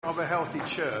Of a healthy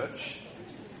church,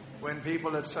 when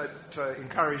people are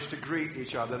encouraged to greet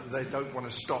each other, they don't want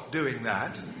to stop doing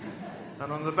that.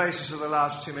 And on the basis of the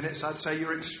last 2 minutes, I'd say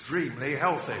you're extremely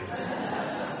healthy.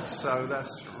 So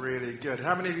that's really good.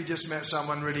 How many of you just met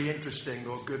someone really interesting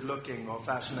or good looking or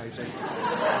fascinating?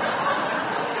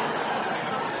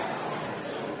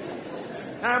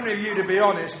 How many of you, to be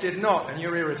honest, did not, and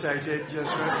you're irritated?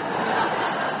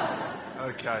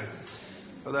 Okay.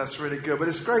 Well, that's really good. But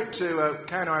it's great to,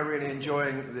 Kay and I really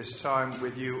enjoying this time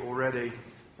with you already.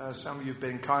 Some of you have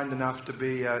been kind enough to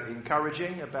be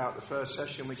encouraging about the first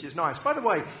session, which is nice. By the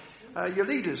way, your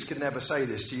leaders can never say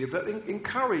this to you, but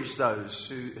encourage those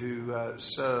who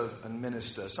serve and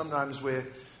minister. Sometimes we're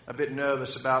a bit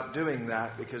nervous about doing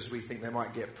that because we think they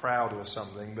might get proud or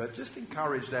something, but just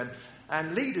encourage them.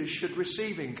 And leaders should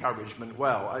receive encouragement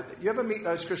well. You ever meet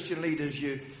those Christian leaders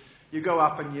you go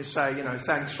up and you say,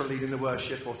 thanks for leading the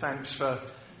worship or thanks for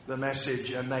the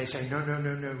message, and they say, no.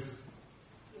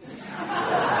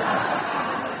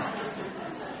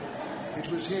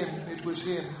 It was him.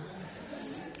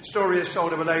 The story is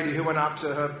told of a lady who went up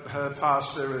to her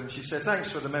pastor and she said,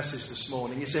 thanks for the message this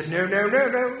morning. He said, no.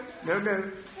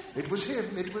 It was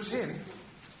him.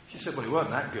 She said, well, he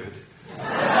wasn't that good.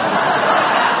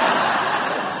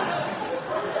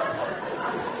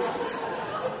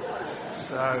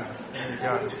 So, there you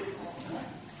go.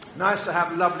 Nice to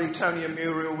have lovely Tony and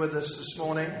Muriel with us this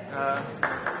morning.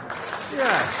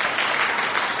 Yes.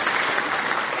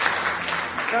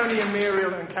 Tony and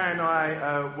Muriel and Kay and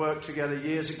I worked together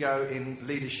years ago in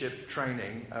leadership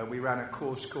training. We ran a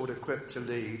course called Equipped to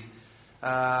Lead.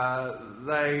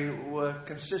 They were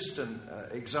consistent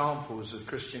examples of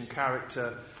Christian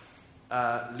character,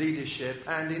 leadership,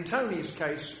 and in Tony's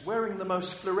case, wearing the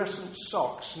most fluorescent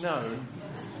socks known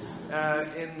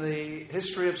in the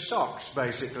history of socks,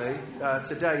 basically.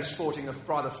 Today, sporting a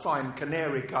rather fine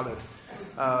canary-coloured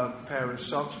pair of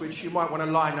socks, which you might want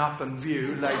to line up and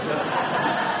view later.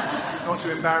 Not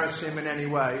to embarrass him in any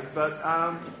way, but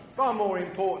far more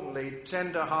importantly,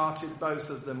 tender-hearted, both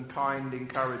of them, kind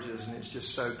encouragers, and it's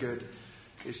just so good.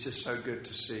 It's just so good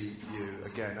to see you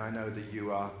again. I know that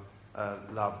you are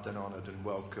loved and honoured and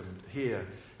welcomed here.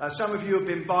 Some of you have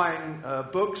been buying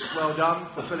books. Well done,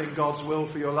 fulfilling God's will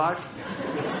for your life.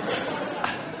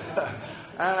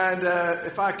 And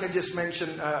if I can just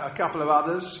mention a couple of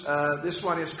others. This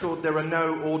one is called There Are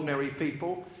No Ordinary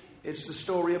People. It's the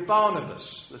story of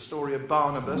Barnabas. The story of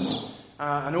Barnabas,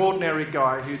 an ordinary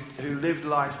guy who lived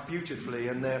life beautifully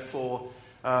and therefore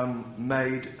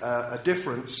made a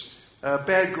difference.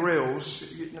 Bear Grylls,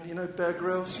 you know Bear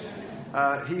Grylls?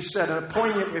 He said a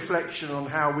poignant reflection on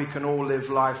how we can all live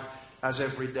life as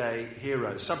everyday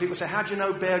heroes. Some people say, how do you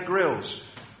know Bear Grylls?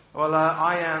 Well,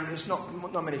 I am, it's not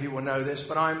many people know this,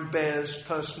 but I'm Bear's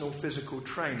personal physical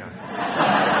trainer.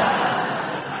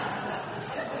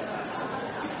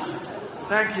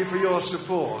 Thank you for your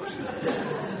support.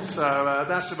 So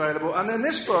that's available. And then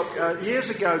this book, years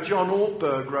ago, John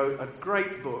Ortberg wrote a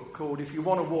great book called If You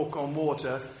Want to Walk on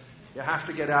Water, You Have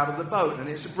to Get Out of the Boat. And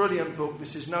it's a brilliant book.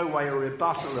 This is no way a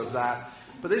rebuttal of that.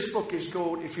 But this book is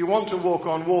called If You Want to Walk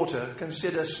on Water,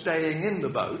 Consider Staying in the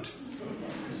Boat.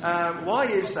 Why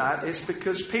is that? It's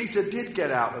because Peter did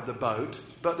get out of the boat,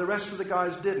 but the rest of the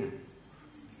guys didn't.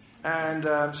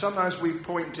 And sometimes we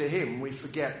point to him, we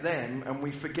forget them, and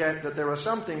we forget that there are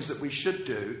some things that we should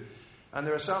do, and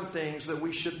there are some things that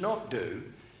we should not do.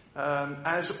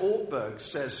 As Ortberg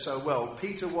says so well,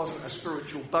 Peter wasn't a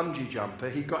spiritual bungee jumper.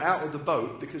 He got out of the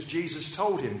boat because Jesus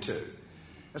told him to.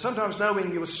 And sometimes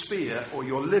knowing your sphere or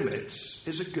your limits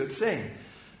is a good thing.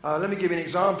 Let me give you an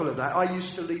example of that. I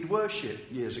used to lead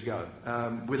worship years ago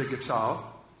with a guitar,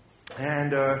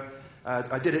 and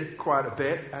I did it quite a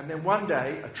bit. And then one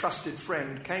day, a trusted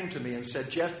friend came to me and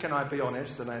said, Jeff, can I be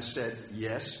honest? And I said,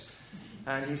 yes.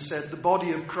 And he said, the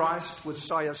body of Christ would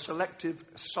sigh a selective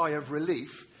sigh of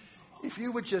relief if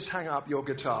you would just hang up your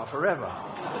guitar forever.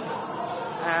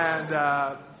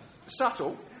 And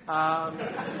subtle,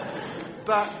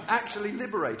 but actually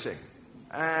liberating.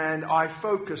 And I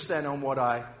focused then on what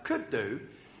I could do,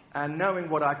 and knowing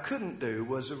what I couldn't do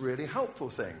was a really helpful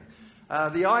thing.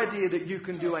 The idea that you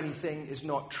can do anything is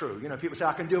not true. People say,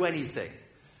 I can do anything.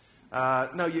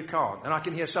 No, you can't. And I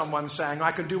can hear someone saying,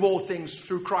 I can do all things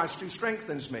through Christ who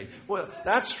strengthens me. Well,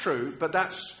 that's true, but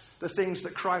that's the things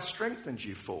that Christ strengthens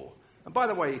you for. And by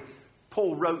the way,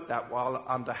 Paul wrote that while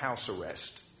under house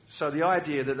arrest. So the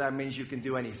idea that means you can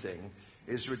do anything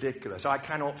is ridiculous. I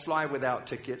cannot fly without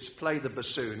tickets, play the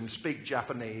bassoon, speak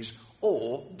Japanese,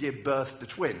 or give birth to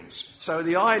twins. So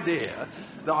the idea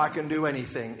that I can do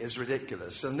anything is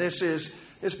ridiculous. And this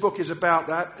book is about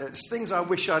that. It's things I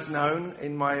wish I'd known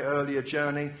in my earlier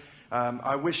journey.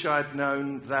 I wish I'd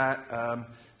known that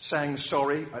saying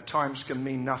sorry at times can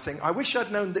mean nothing. I wish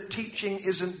I'd known that teaching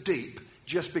isn't deep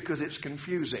just because it's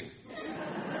confusing.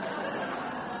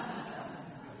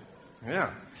 Yeah.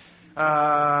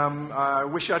 I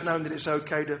wish I'd known that it's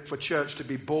okay for church to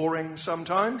be boring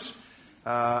sometimes.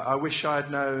 I wish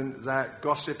I'd known that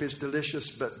gossip is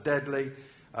delicious but deadly.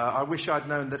 I wish I'd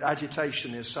known that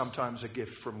agitation is sometimes a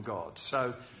gift from God.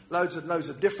 So loads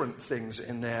of different things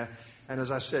in there. And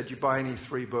as I said, you buy any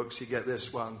 3 books, you get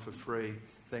this one for free.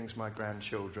 Things my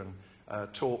grandchildren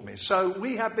taught me. So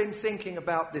we have been thinking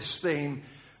about this theme,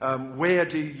 where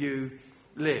do you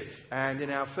live? And in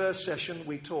our first session,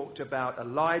 we talked about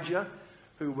Elijah,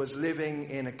 who was living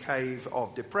in a cave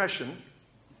of depression.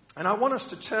 And I want us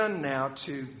to turn now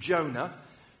to Jonah,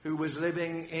 who was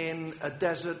living in a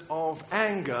desert of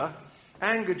anger.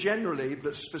 Anger generally,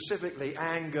 but specifically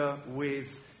anger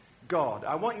with God.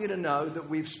 I want you to know that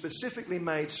we've specifically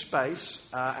made space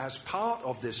as part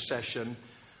of this session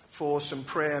for some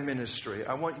prayer ministry.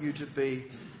 I want you to be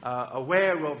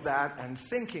aware of that and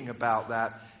thinking about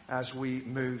that as we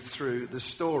move through the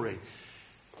story.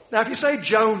 Now, if you say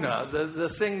Jonah, the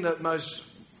thing that most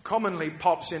commonly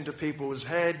pops into people's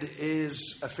head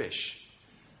is a fish.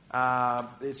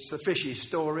 It's a fishy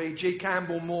story. G.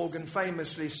 Campbell Morgan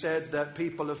famously said that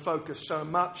people have focused so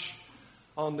much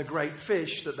on the great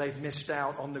fish that they've missed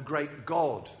out on the great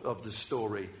God of the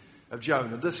story of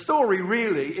Jonah. The story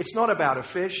really, it's not about a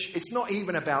fish. It's not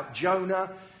even about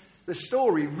Jonah. The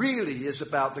story really is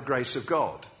about the grace of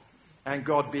God and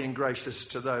God being gracious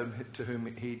to those to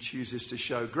whom he chooses to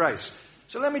show grace.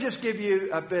 So let me just give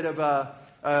you a bit of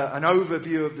an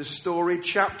overview of the story.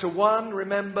 Chapter 1,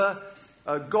 remember,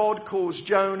 God calls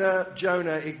Jonah.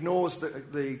 Jonah ignores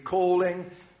the calling,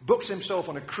 books himself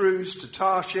on a cruise to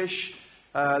Tarshish.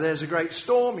 There's a great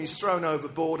storm. He's thrown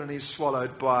overboard and he's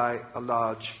swallowed by a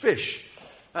large fish.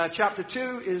 Chapter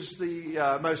 2 is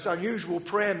the most unusual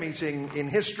prayer meeting in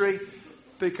history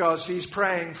because he's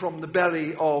praying from the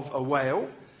belly of a whale,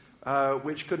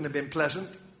 which couldn't have been pleasant.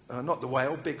 Not the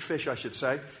whale, big fish, I should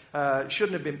say.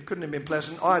 Couldn't have been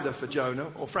pleasant either for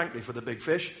Jonah or, frankly, for the big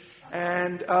fish.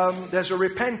 And there's a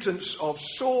repentance of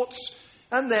sorts,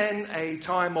 and then a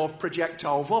time of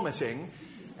projectile vomiting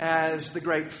as the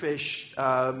great fish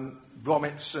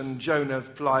vomits and Jonah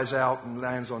flies out and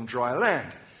lands on dry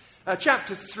land.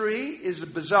 Chapter 3 is a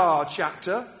bizarre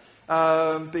chapter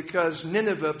because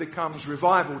Nineveh becomes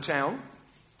revival town.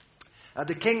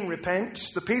 The king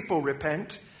repents, the people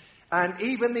repent, and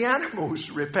even the animals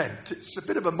repent. It's a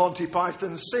bit of a Monty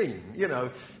Python scene, you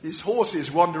know, these horses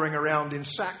wandering around in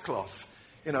sackcloth,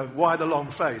 you know, why the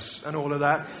long face and all of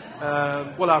that.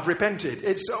 Well, I've repented.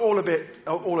 It's all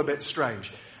a bit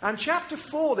strange. And chapter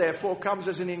 4, therefore, comes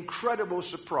as an incredible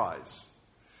surprise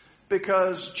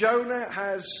because Jonah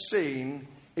has seen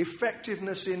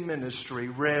effectiveness in ministry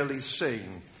rarely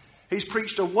seen. He's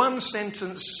preached a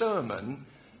one-sentence sermon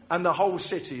and the whole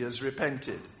city has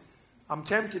repented. I'm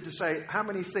tempted to say, how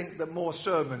many think that more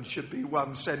sermons should be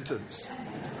one sentence?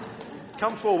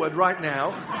 Come forward right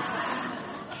now.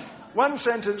 One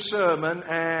sentence sermon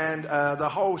and the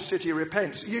whole city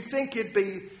repents. You'd think he'd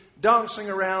be dancing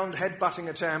around, headbutting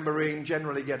a tambourine,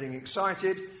 generally getting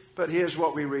excited. But here's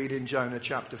what we read in Jonah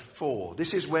chapter 4.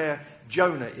 This is where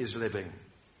Jonah is living.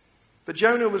 But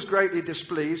Jonah was greatly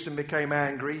displeased and became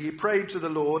angry. He prayed to the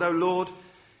Lord, "O Lord,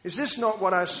 is this not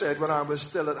what I said when I was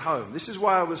still at home? This is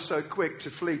why I was so quick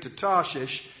to flee to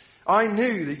Tarshish. I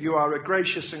knew that you are a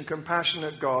gracious and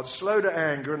compassionate God, slow to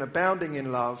anger and abounding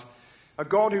in love, a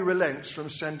God who relents from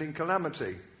sending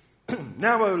calamity.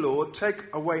 Now, O Lord,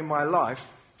 take away my life,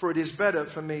 for it is better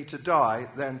for me to die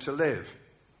than to live."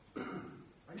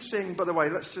 I'm seeing, by the way,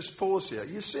 let's just pause here.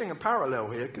 You're seeing a parallel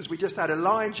here because we just had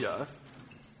Elijah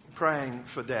praying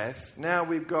for death. Now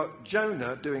we've got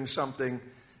Jonah doing something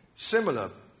similar.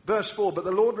 Verse 4, "But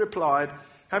the Lord replied,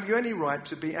 'Have you any right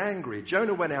to be angry?'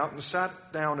 Jonah went out and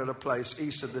sat down at a place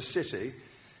east of the city.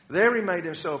 There he made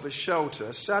himself a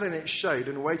shelter, sat in its shade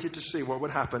and waited to see what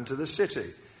would happen to the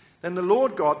city. Then the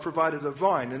Lord God provided a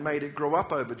vine and made it grow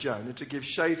up over Jonah to give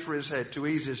shade for his head to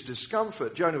ease his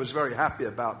discomfort." Jonah was very happy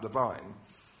about the vine.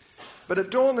 "But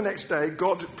at dawn the next day,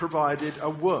 God provided a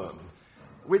worm,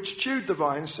 which chewed the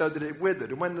vine so that it withered.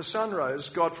 And when the sun rose,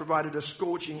 God provided a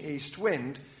scorching east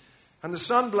wind, and the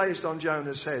sun blazed on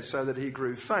Jonah's head so that he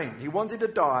grew faint. He wanted to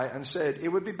die and said, 'It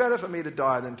would be better for me to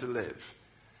die than to live.'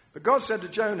 But God said to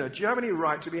Jonah, do you have any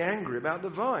right to be angry about the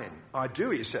vine? I do,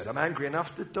 he said. I'm angry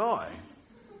enough to die.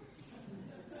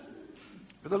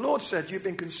 But the Lord said, you've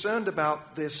been concerned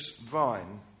about this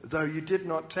vine, though you did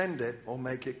not tend it or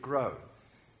make it grow.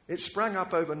 It sprang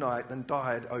up overnight and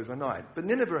died overnight. But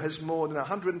Nineveh has more than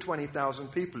 120,000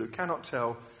 people who cannot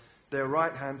tell their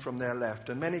right hand from their left,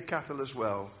 and many cattle as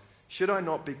well. Should I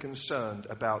not be concerned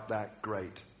about that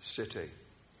great city?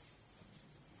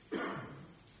 A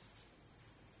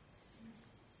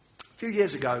few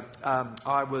years ago,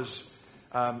 I was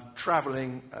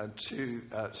traveling to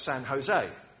San Jose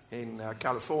in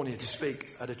California to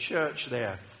speak at a church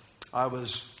there. I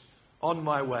was on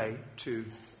my way to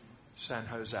San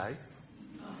Jose,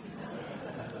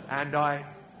 and I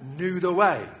knew the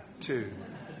way to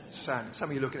San. Some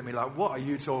of you looking at me like, what are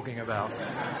you talking about?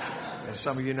 And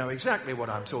some of you know exactly what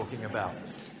I'm talking about.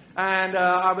 And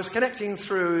I was connecting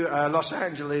through Los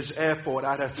Angeles airport.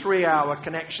 I had a 3-hour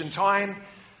connection time.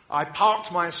 I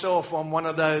parked myself on one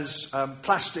of those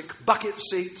plastic bucket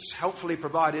seats, helpfully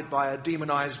provided by a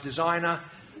demonized designer,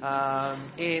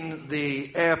 in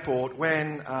the airport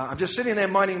when I'm just sitting there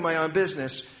minding my own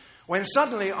business, when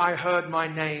suddenly I heard my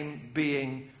name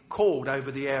being called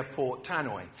over the airport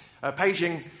tannoy.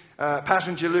 Paging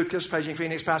passenger Lucas, paging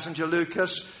Phoenix passenger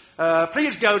Lucas,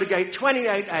 please go to gate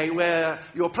 28A where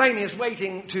your plane is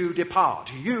waiting to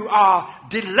depart. You are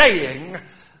delaying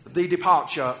the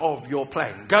departure of your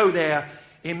plane. Go there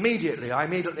immediately. I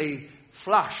immediately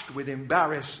flushed with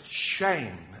embarrassed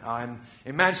shame. I'm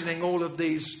imagining all of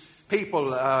these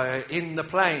people in the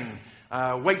plane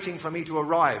waiting for me to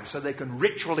arrive so they can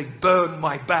ritually burn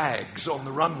my bags on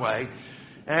the runway.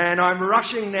 And I'm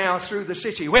rushing now through the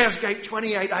city. Where's gate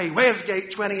 28A? Where's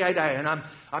gate 28A? And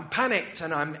I'm panicked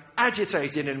and I'm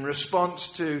agitated in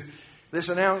response to this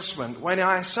announcement when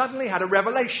I suddenly had a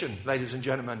revelation, ladies and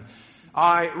gentlemen.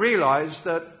 I realized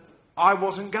that I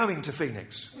wasn't going to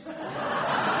Phoenix.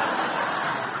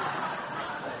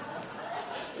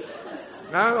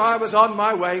 No, I was on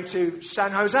my way to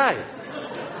San Jose.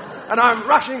 And I'm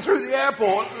rushing through the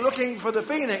airport looking for the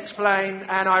Phoenix plane,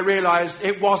 and I realized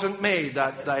it wasn't me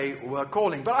that they were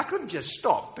calling. But I couldn't just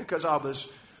stop because I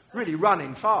was really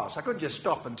running fast. I couldn't just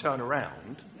stop and turn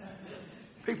around.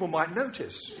 People might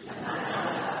notice.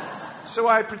 So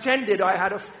I pretended I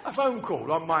had a phone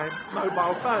call on my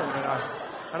mobile phone,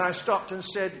 and I stopped and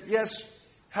said, yes,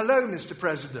 hello, Mr.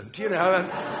 President,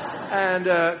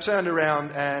 and turned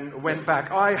around and went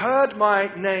back. I heard my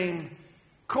name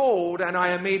called and I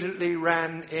immediately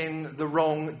ran in the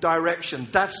wrong direction.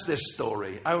 That's this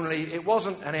story. Only it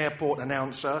wasn't an airport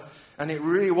announcer, and it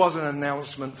really was an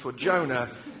announcement for Jonah,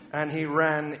 and he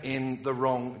ran in the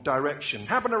wrong direction.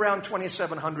 Happened around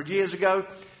 2,700 years ago,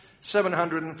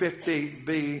 750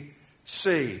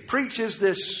 BC. Preaches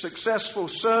this successful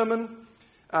sermon,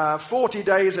 40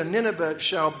 days and Nineveh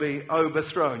shall be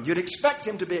overthrown. You'd expect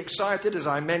him to be excited, as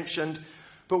I mentioned,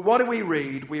 but what do we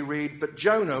read? We read, but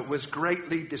Jonah was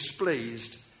greatly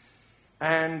displeased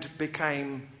and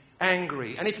became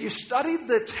angry. And if you study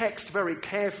the text very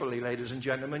carefully, ladies and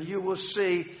gentlemen, you will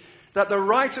see that the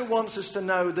writer wants us to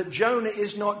know that Jonah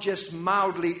is not just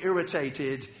mildly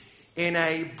irritated in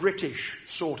a British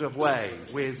sort of way,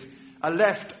 with a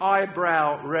left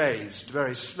eyebrow raised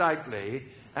very slightly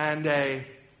and a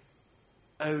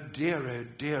oh dear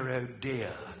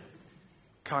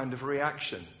kind of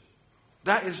reaction.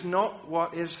 That is not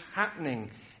what is happening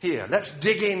here. Let's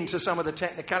dig into some of the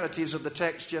technicalities of the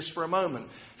text just for a moment.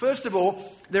 First of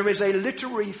all, there is a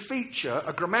literary feature,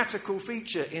 a grammatical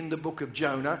feature in the book of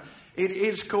Jonah. It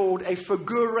is called a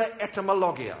figura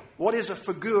etymologia. What is a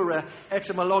figura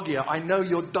etymologia? I know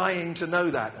you're dying to know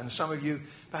that. And some of you,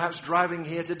 perhaps driving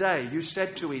here today, you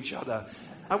said to each other,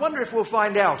 I wonder if we'll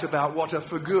find out about what a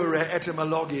figura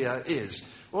etymologia is.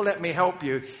 Well, let me help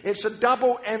you. It's a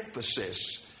double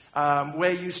emphasis.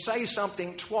 Where you say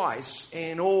something twice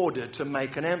in order to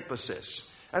make an emphasis.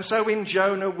 And so in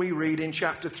Jonah we read in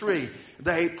chapter 3,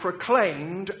 they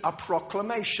proclaimed a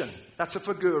proclamation. That's a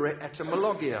figura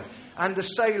etymologia. And the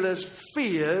sailors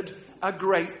feared a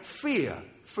great fear.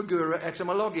 Figura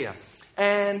etymologia.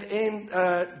 And in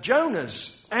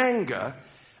Jonah's anger,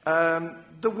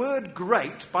 the word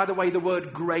great, by the way, the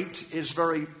word great is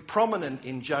very prominent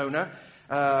in Jonah.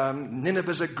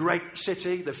 Nineveh's a great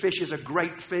city. The fish is a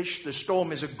great fish. The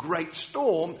storm is a great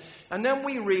storm. And then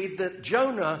we read that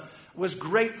Jonah was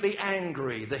greatly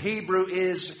angry. The Hebrew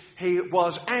is he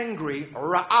was angry,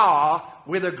 ra'ah,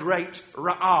 with a great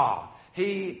ra'ah.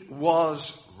 He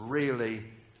was really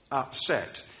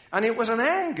upset. And it was an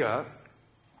anger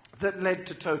that led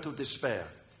to total despair.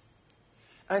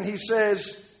 And he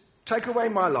says, take away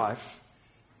my life,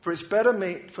 For it's better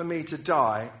for me to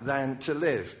die than to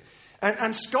live.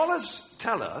 And scholars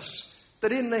tell us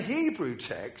that in the Hebrew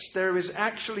text there is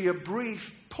actually a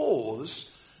brief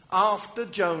pause after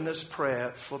Jonah's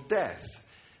prayer for death.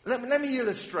 Let me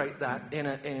illustrate that in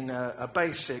a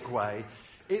basic way.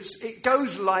 It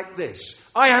goes like this.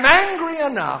 I am angry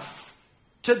enough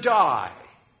to die.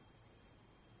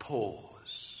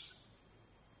 Pause.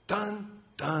 Dun,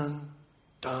 dun,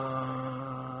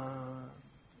 dun.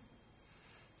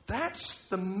 That's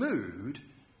the mood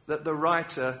that the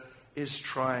writer is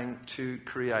trying to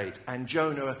create. And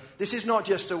Jonah, this is not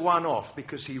just a one-off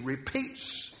because he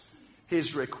repeats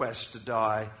his request to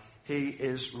die. He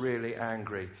is really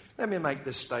angry. Let me make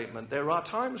this statement. There are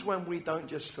times when we don't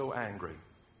just feel angry.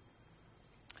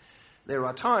 There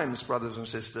are times, brothers and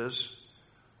sisters,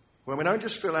 when we don't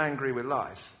just feel angry with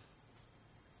life.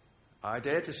 I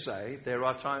dare to say there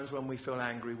are times when we feel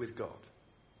angry with God.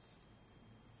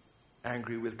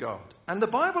 Angry with God. And the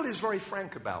Bible is very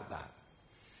frank about that.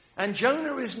 And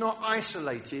Jonah is not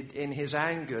isolated in his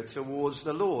anger towards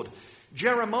the Lord.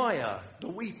 Jeremiah, the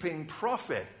weeping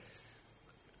prophet,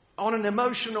 on an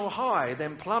emotional high,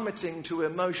 then plummeting to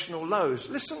emotional lows.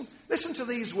 Listen to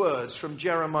these words from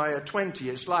Jeremiah 20.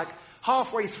 It's like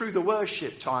halfway through the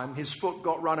worship time, his foot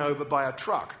got run over by a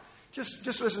truck. Just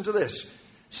listen to this.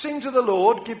 Sing to the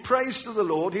Lord, give praise to the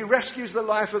Lord. He rescues the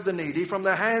life of the needy from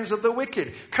the hands of the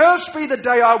wicked. Cursed be the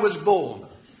day I was born.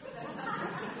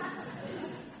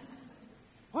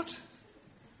 What?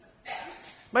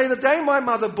 May the day my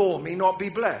mother bore me not be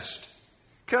blessed.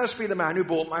 Cursed be the man who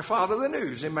brought my father the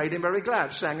news and made him very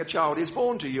glad, saying, a child is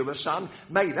born to you, a son.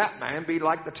 May that man be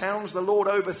like the towns the Lord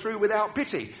overthrew without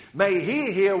pity. May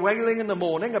he hear wailing in the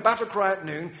morning, a battle cry at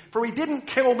noon, for he didn't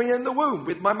kill me in the womb.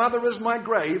 With my mother as my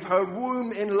grave, her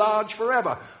womb enlarged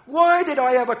forever. Why did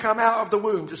I ever come out of the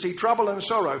womb to see trouble and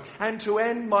sorrow and to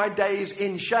end my days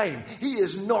in shame? He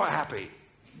is not happy.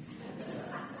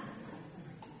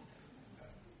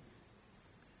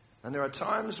 And there are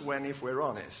times when, if we're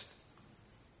honest,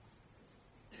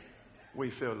 we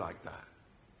feel like that.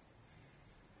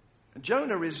 And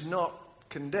Jonah is not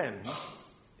condemned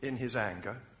in his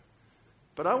anger,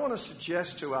 but I want to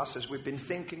suggest to us, as we've been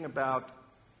thinking about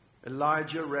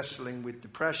Elijah wrestling with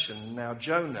depression, now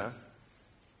Jonah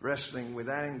wrestling with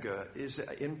anger, is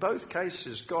in both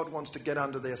cases God wants to get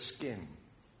under their skin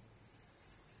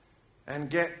and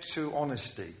get to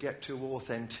honesty, get to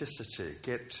authenticity,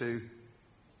 get to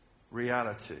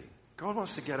reality. God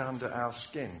wants to get under our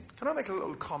skin. Can I make a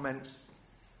little comment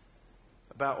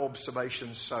about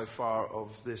observations so far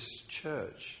of this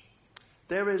church?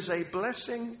 There is a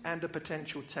blessing and a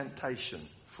potential temptation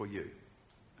for you.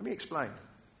 Let me explain.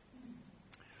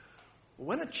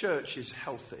 When a church is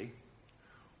healthy,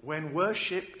 when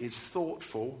worship is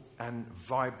thoughtful and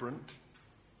vibrant,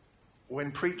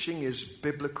 when preaching is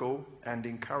biblical and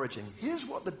encouraging, here's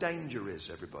what the danger is,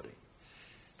 everybody.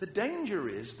 The danger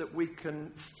is that we can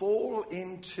fall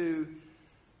into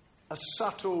a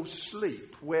subtle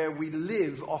sleep where we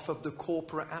live off of the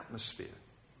corporate atmosphere.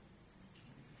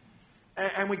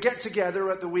 And we get together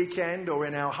at the weekend or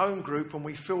in our home group and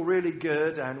we feel really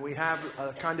good and we have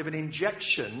a kind of an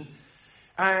injection.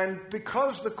 And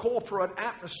because the corporate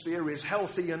atmosphere is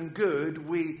healthy and good,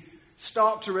 we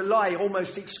start to rely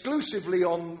almost exclusively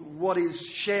on what is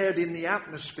shared in the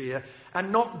atmosphere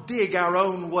and not dig our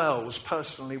own wells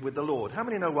personally with the Lord. How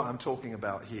many know what I'm talking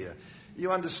about here?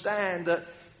 You understand that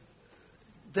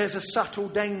there's a subtle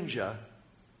danger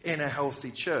in a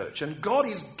healthy church. And God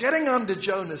is getting under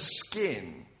Jonah's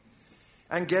skin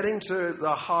and getting to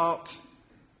the heart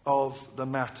of the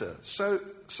matter. So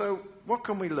what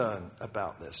can we learn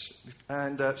about this?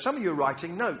 And some of you are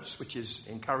writing notes, which is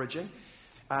encouraging.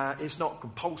 It's not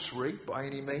compulsory by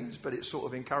any means, but it's sort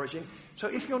of encouraging. So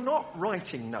if you're not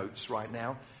writing notes right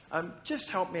now, just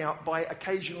help me out by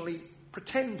occasionally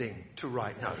pretending to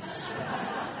write notes.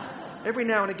 Every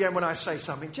now and again when I say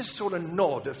something, just sort of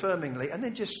nod affirmingly and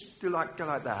then just go like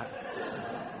that.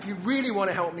 If you really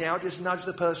want to help me out, just nudge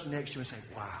the person next to you and say,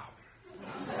 wow.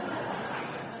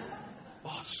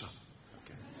 Awesome.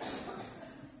 Okay.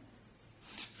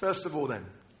 First of all then,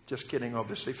 just kidding,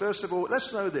 obviously. First of all,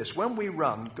 let's know this. When we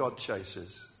run, God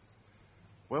chases.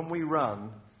 When we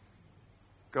run,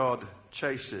 God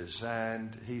chases,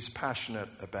 and he's passionate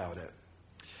about it.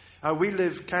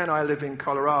 Kay and I live in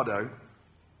Colorado.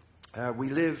 We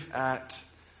live at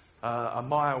a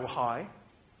mile high.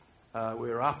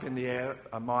 We're up in the air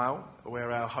a mile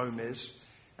where our home is.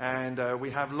 And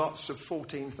we have lots of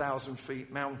 14,000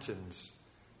 feet mountains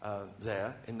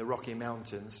there in the Rocky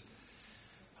Mountains.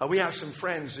 We have some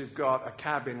friends who've got a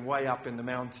cabin way up in the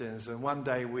mountains, and one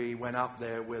day we went up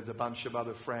there with a bunch of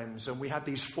other friends, and we had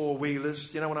these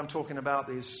four-wheelers. You know what I'm talking about?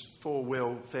 These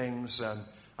four-wheel things, and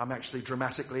I'm actually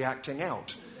dramatically acting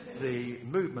out the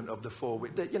movement of the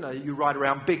four-wheel. You know, you ride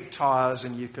around big tyres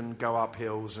and you can go up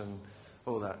hills and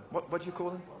all that. What do you call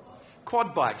them?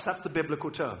 Quad bikes. That's the biblical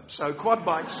term. So quad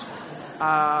bikes,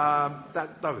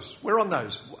 those. We're on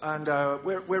those. And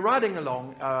we're riding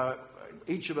along,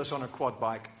 each of us on a quad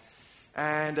bike.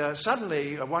 And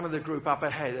suddenly, one of the group up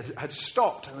ahead had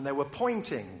stopped, and they were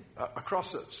pointing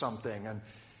across at something. And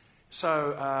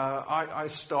so I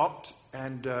stopped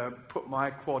and put my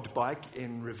quad bike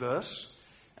in reverse.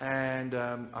 And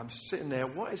I'm sitting there,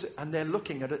 what is it? And they're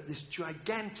looking at it, this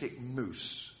gigantic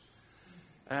moose.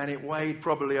 And it weighed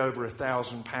probably over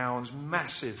 1,000 pounds,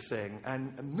 massive thing.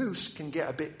 And a moose can get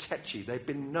a bit tetchy. They've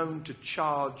been known to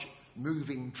charge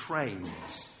moving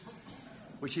trains,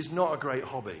 which is not a great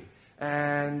hobby.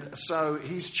 And so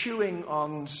he's chewing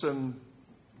on some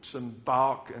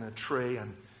bark in a tree,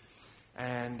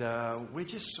 and we're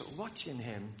just sort of watching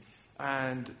him.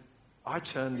 And I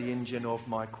turned the engine of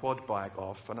my quad bike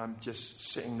off, and I'm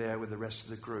just sitting there with the rest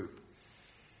of the group.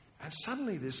 And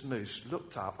suddenly this moose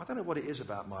looked up. I don't know what it is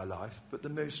about my life, but the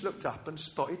moose looked up and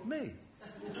spotted me.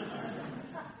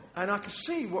 And I could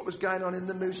see what was going on in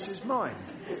the moose's mind.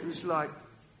 It was like,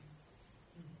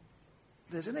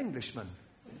 there's an Englishman.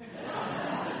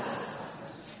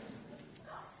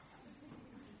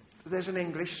 There's an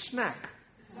English snack.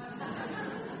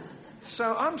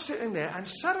 So I'm sitting there, and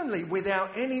suddenly,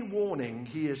 without any warning,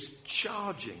 he is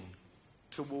charging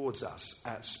towards us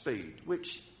at speed,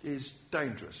 which is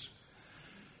dangerous.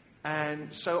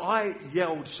 And so I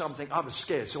yelled something. I was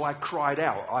scared, so I cried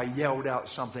out. I yelled out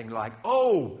something like,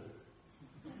 "Oh!"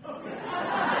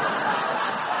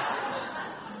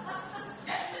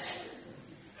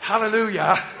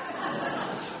 Hallelujah.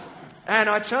 And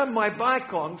I turned my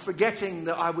bike on, forgetting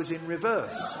that I was in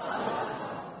reverse.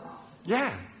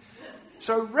 Yeah.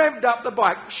 So revved up the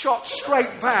bike, shot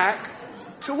straight back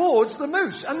towards the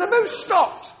moose. And the moose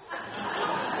stopped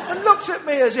and looked at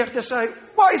me as if to say,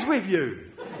 "What is with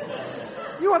you?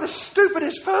 You are the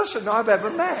stupidest person I've ever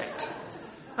met."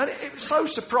 And it so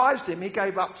surprised him, he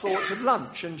gave up thoughts of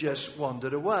lunch and just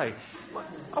wandered away.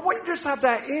 I want you to just have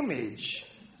that image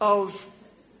of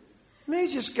me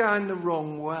just going the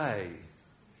wrong way.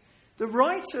 The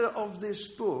writer of this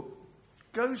book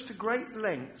goes to great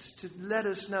lengths to let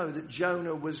us know that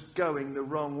Jonah was going the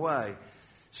wrong way.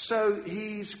 So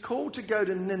he's called to go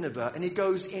to Nineveh, and he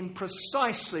goes in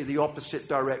precisely the opposite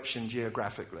direction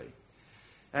geographically.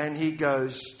 And he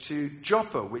goes to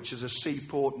Joppa, which is a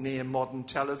seaport near modern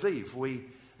Tel Aviv.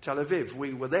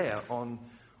 We were there on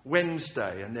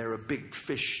Wednesday, and there's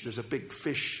a big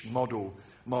fish model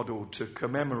to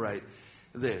commemorate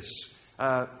this.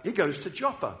 He goes to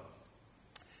Joppa.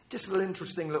 Just a little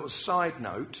interesting little side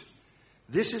note.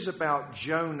 This is about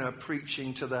Jonah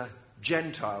preaching to the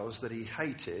Gentiles that he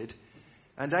hated.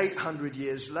 And 800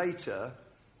 years later,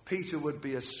 Peter would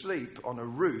be asleep on a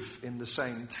roof in the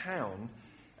same town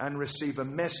and receive a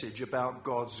message about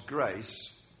God's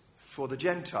grace for the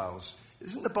Gentiles.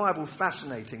 Isn't the Bible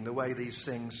fascinating the way these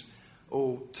things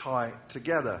all tie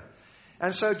together?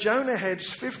 And so Jonah heads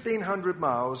 1,500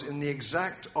 miles in the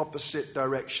exact opposite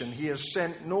direction. He is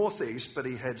sent northeast, but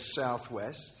he heads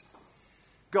southwest.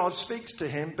 God speaks to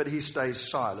him, but he stays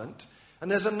silent.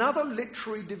 And there's another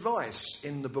literary device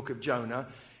in the book of Jonah.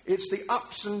 It's the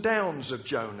ups and downs of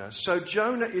Jonah. So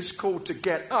Jonah is called to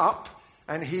get up,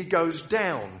 and he goes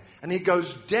down. And he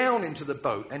goes down into the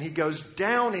boat, and he goes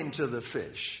down into the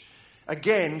fish.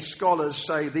 Again, scholars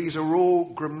say these are all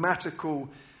grammatical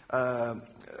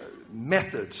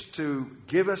methods to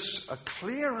give us a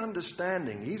clear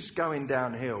understanding. He's going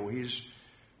downhill. He's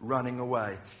running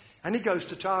away. And he goes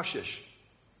to Tarshish.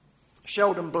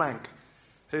 Sheldon Blank,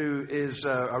 who is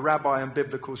a rabbi and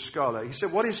biblical scholar, he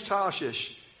said, what is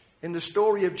Tarshish? In the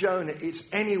story of Jonah, it's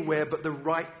anywhere but the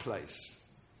right place.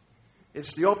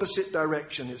 It's the opposite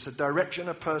direction. It's the direction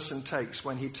a person takes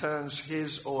when he turns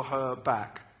his or her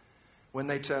back, when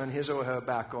they turn his or her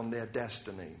back on their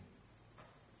destiny.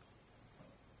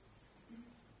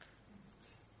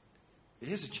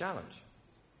 Here's a challenge.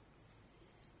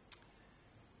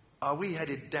 Are we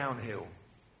headed downhill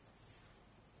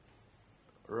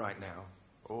right now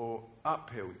or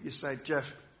uphill? You say,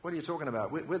 Jeff, what are you talking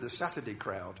about? We're the Saturday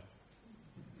crowd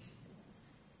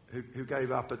who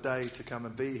gave up a day to come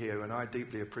and be here, and I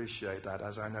deeply appreciate that,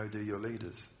 as I know do your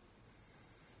leaders.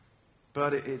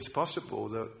 But it's possible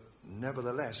that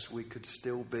nevertheless we could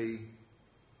still be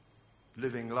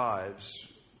living lives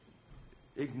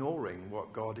ignoring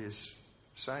what God is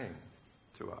saying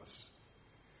to us.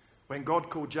 When God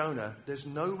called Jonah, there's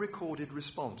no recorded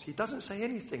response. He doesn't say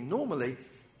anything. Normally,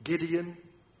 Gideon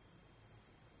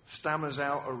stammers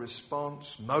out a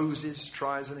response. Moses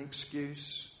tries an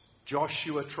excuse.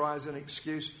 Joshua tries an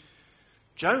excuse.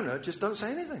 Jonah just doesn't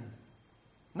say anything.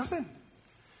 Nothing.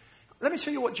 Let me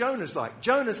tell you what Jonah's like.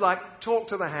 Jonah's like, talk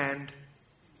to the hand,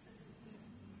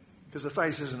 because the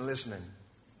face isn't listening.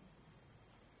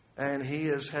 And he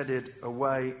is headed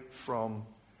away from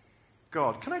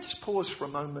God. Can I just pause for a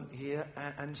moment here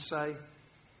and say,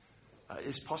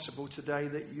 it's possible today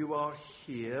that you are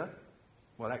here.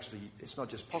 Well, actually, it's not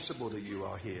just possible that you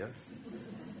are here.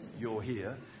 You're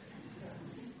here.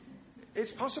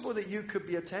 It's possible that you could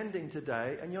be attending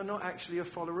today and you're not actually a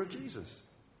follower of Jesus.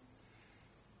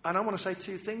 And I want to say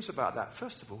two things about that.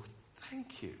 First of all,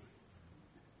 thank you.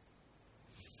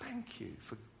 Thank you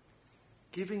for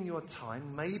giving your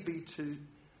time, maybe to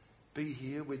be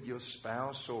here with your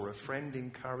spouse, or a friend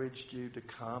encouraged you to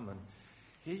come, and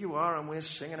here you are, and we're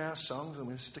singing our songs and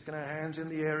we're sticking our hands in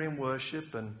the air in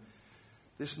worship, and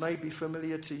this may be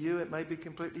familiar to you, it may be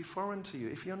completely foreign to you.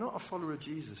 If you're not a follower of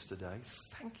Jesus today,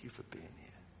 thank you for being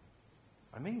here.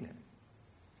 I mean it.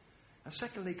 And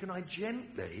secondly, can I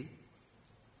gently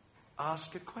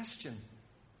ask a question?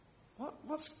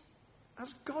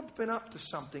 Has God been up to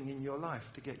something in your life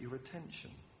to get your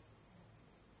attention?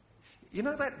 You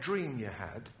know that dream you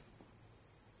had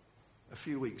a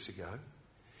few weeks ago?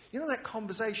 You know that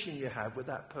conversation you had with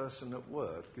that person at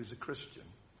work who's a Christian?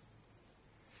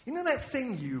 You know that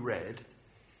thing you read?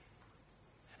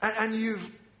 And you've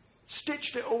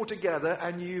stitched it all together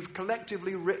and you've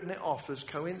collectively written it off as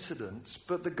coincidence,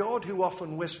 but the God who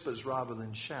often whispers rather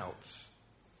than shouts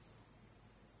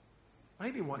may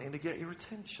be wanting to get your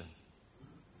attention.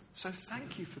 So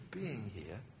thank you for being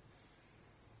here.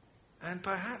 And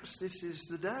perhaps this is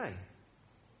the day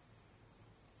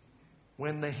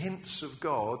when the hints of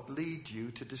God lead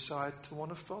you to decide to want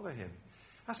to follow him.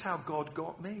 That's how God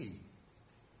got me.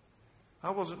 I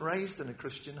wasn't raised in a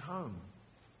Christian home.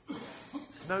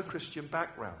 No Christian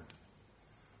background.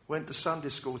 Went to Sunday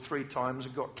school 3 times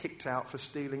and got kicked out for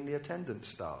stealing the attendance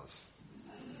stars.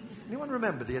 Anyone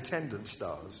remember the attendance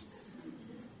stars?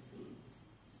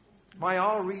 My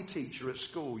RE teacher at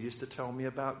school used to tell me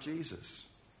about Jesus.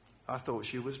 I thought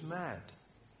she was mad.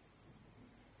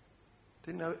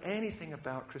 Didn't know anything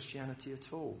about Christianity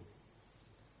at all.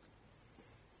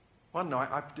 One night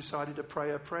I decided to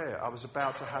pray a prayer. I was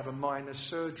about to have a minor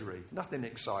surgery. Nothing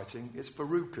exciting. It's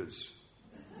verrucas.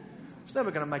 It's never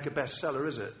going to make a bestseller,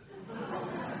 is it?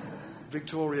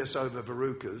 Victorious over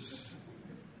verrucas.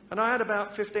 And I had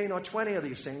about 15 or 20 of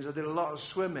these things. I did a lot of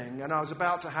swimming and I was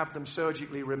about to have them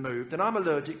surgically removed. And I'm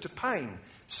allergic to pain.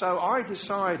 So I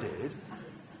decided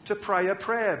to pray a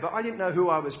prayer. But I didn't know who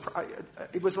I was.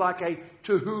 It was like a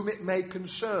to whom it may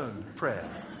concern prayer.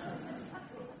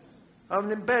 I was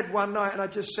in bed one night and I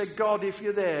just said, God, if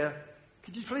you're there,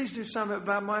 could you please do something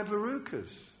about my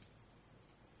verrucas?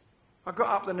 I got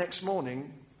up the next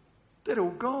morning. They'd all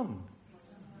gone.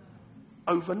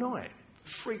 Overnight.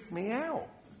 Freaked me out.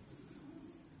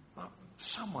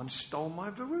 Someone stole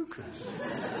my verrucas.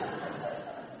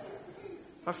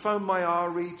 I phoned my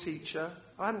RE teacher.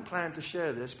 I hadn't planned to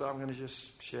share this, but I'm going to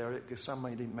just share it because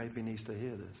somebody maybe needs to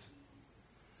hear this.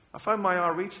 I phoned my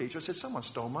RE teacher. I said, someone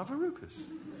stole my verrucas.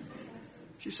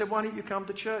 She said, why don't you come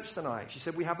to church tonight? She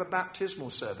said, we have a baptismal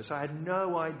service. I had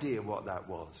no idea what that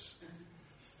was.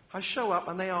 I show up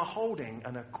and they are holding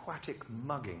an aquatic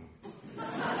mugging.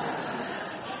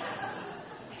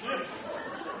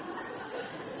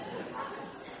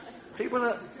 People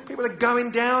are going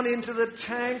down into the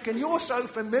tank, and you're so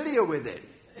familiar with it.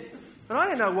 And I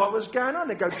didn't know what was going on.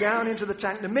 They go down into the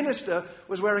tank. The minister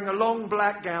was wearing a long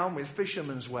black gown with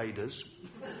fisherman's waders.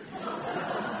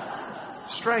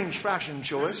 Strange fashion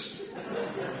choice.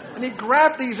 And he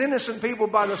grabbed these innocent people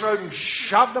by the throat and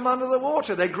shoved them under the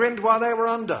water. They grinned while they were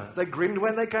under. They grinned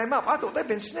when they came up. I thought they'd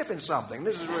been sniffing something.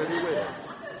 This is really weird.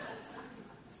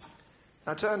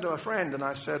 I turned to a friend and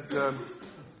I said,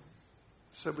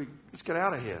 let's get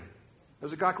out of here. There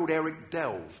was a guy called Eric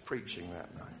Delve preaching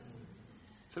that night.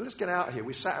 So let's get out of here.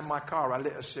 We sat in my car. I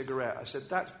lit a cigarette. I said,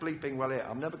 that's bleeping well it.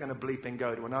 I'm never going to bleeping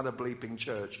go to another bleeping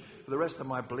church for the rest of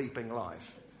my bleeping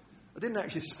life. I didn't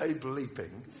actually say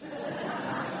bleeping.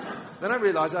 Then I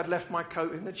realised I'd left my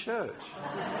coat in the church.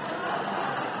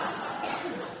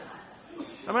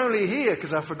 I'm only here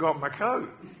because I forgot my coat.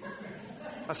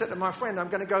 I said to my friend, I'm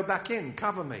going to go back in.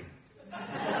 Cover me.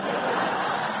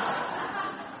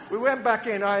 We went back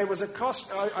in. I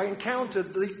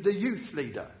encountered the youth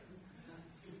leader.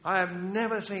 I have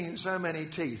never seen so many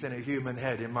teeth in a human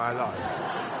head in my life.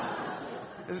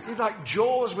 It's like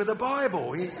Jaws with a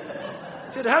Bible. He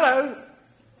said, hello,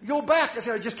 you're back. I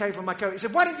said, I just came from my coat. He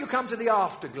said, why don't you come to the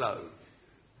afterglow?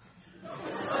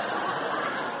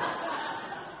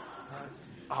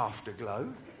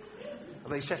 Afterglow? Are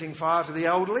they setting fire to the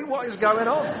elderly? What is going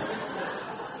on?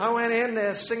 I went in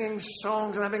there singing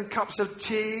songs and having cups of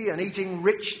tea and eating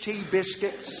rich tea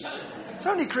biscuits. It's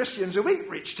only Christians who eat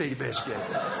rich tea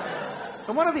biscuits.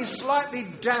 And one of these slightly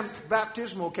damp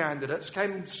baptismal candidates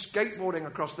came skateboarding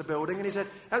across the building and he said,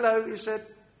 hello, he said,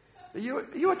 are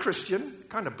you a Christian?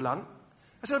 Kind of blunt.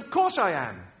 I said, of course I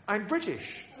am. I'm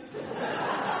British.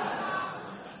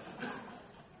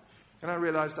 And I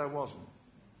realised I wasn't.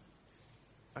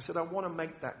 I said, I want to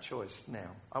make that choice now.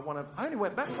 I only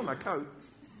went back for my coat.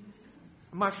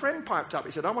 My friend piped up.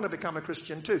 He said, I want to become a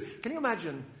Christian too. Can you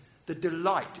imagine the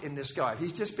delight in this guy?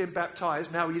 He's just been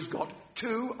baptized. Now he's got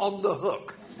 2 on the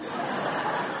hook.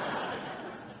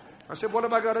 I said, what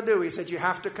have I got to do? He said, you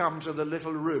have to come to the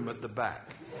little room at the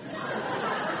back.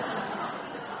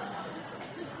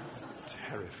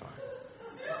 Terrifying.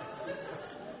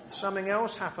 Something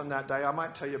else happened that day. I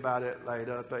might tell you about it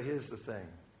later, but here's the thing.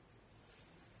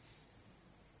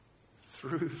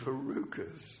 Through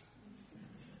verrucas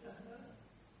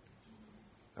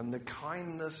and the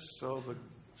kindness of a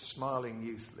smiling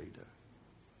youth leader,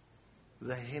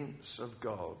 the hints of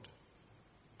God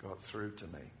got through to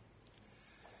me.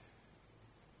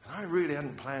 And I really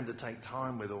hadn't planned to take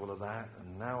time with all of that,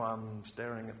 and now I'm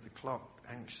staring at the clock,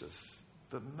 anxious.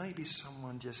 But maybe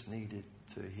someone just needed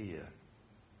to hear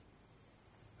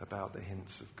about the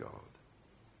hints of God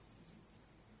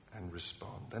and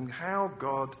respond, and how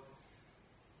God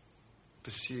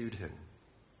pursued him.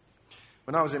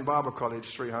 When I was in Bible college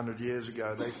 300 years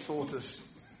ago, they taught us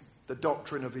the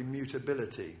doctrine of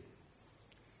immutability.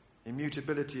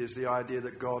 Immutability is the idea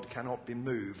that God cannot be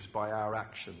moved by our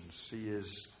actions. He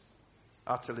is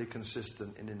utterly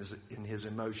consistent in his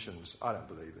emotions. I don't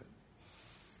believe it.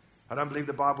 I don't believe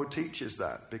the Bible teaches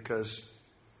that, because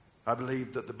I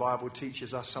believe that the Bible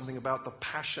teaches us something about the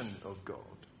passion of God.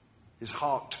 His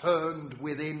heart turned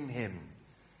within him,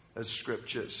 as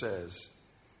Scripture says.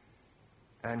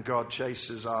 And God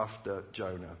chases after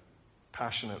Jonah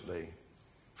passionately.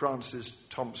 Francis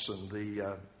Thompson,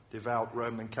 the devout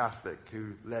Roman Catholic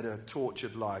who led a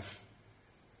tortured life,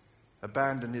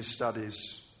 abandoned his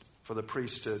studies for the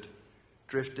priesthood,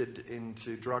 drifted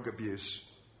into drug abuse.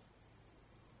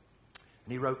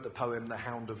 And he wrote the poem, The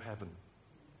Hound of Heaven.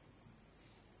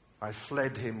 I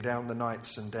fled him down the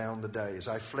nights and down the days.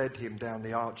 I fled him down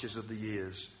the arches of the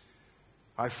years.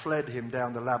 I fled him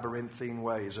down the labyrinthine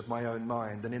ways of my own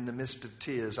mind, and in the mist of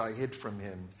tears I hid from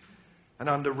him. And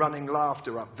under running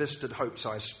laughter up vistaed hopes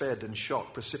I sped, and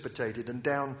shot precipitated, and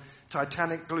down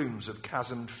titanic glooms of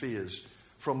chasmed fears.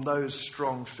 From those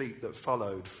strong feet that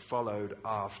followed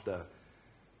after.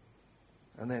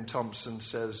 And then Thompson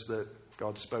says that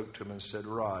God spoke to him and said,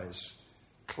 rise,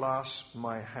 clasp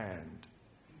my hand,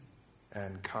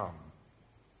 and come.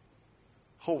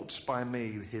 Halts by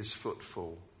me his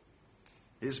footfall.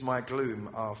 Is my gloom,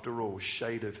 after all,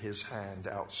 shade of his hand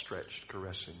outstretched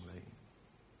caressingly?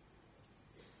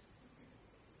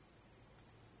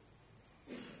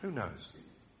 Who knows?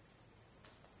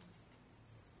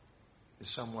 Is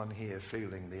someone here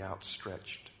feeling the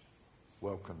outstretched,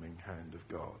 welcoming hand of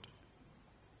God?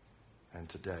 And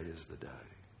today is the day.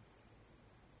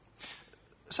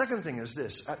 The second thing is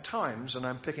this. At times, and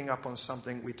I'm picking up on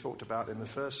something we talked about in the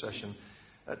first session,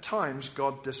 at times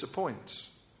God disappoints.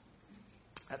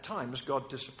 At times, God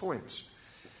disappoints.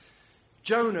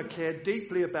 Jonah cared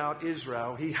deeply about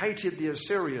Israel. He hated the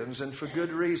Assyrians, and for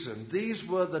good reason. These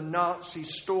were the Nazi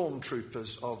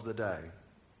stormtroopers of the day.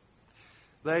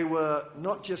 They were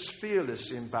not just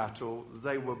fearless in battle,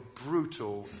 they were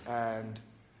brutal and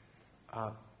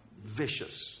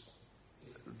vicious.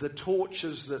 The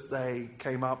tortures that they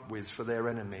came up with for their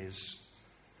enemies,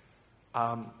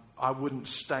 I wouldn't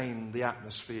stain the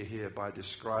atmosphere here by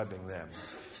describing them.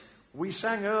 We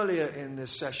sang earlier in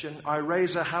this session, I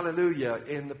raise a hallelujah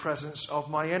in the presence of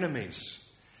my enemies.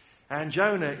 And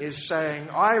Jonah is saying,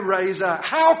 I raise a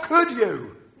how could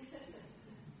you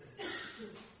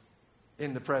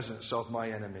in the presence of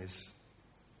my enemies.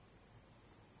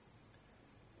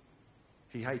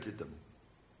 He hated them.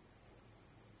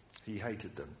 He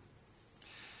hated them.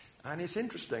 And it's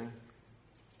interesting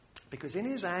because in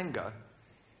his anger,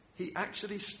 he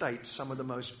actually states some of the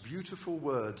most beautiful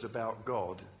words about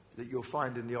God that you'll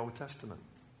find in the Old Testament.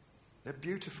 They're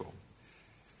beautiful.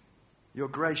 You're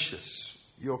gracious.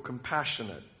 You're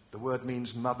compassionate. The word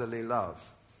means motherly love.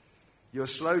 You're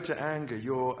slow to anger.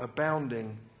 You're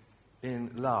abounding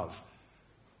in love.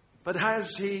 But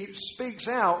as he speaks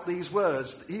out these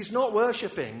words, he's not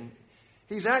worshipping.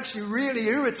 He's actually really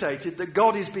irritated that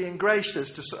God is being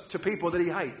gracious to people that he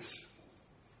hates.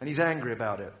 And he's angry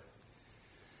about it.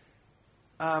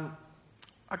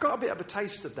 I got a bit of a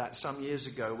taste of that some years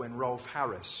ago when Rolf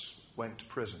Harris went to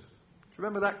prison. Do you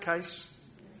remember that case?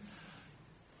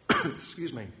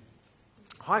 Excuse me.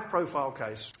 High-profile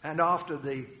case. And after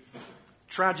the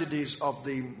tragedies of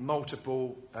the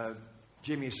multiple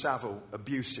Jimmy Savile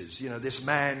abuses, this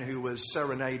man who was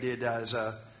serenaded as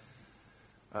a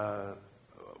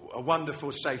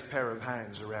wonderful, safe pair of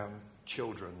hands around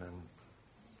children,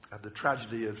 and the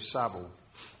tragedy of Savile.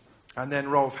 And then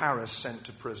Rolf Harris sent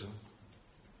to prison.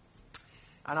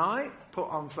 And I put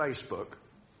on Facebook,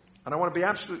 and I want to be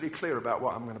absolutely clear about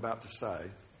what I'm about to say.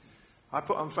 I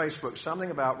put on Facebook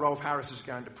something about Rolf Harris is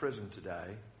going to prison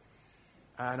today.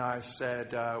 And I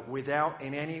said, without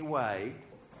in any way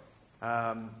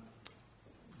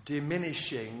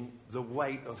diminishing the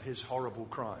weight of his horrible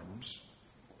crimes,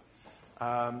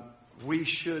 we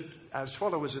should, as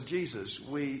followers of Jesus,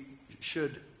 we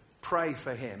should pray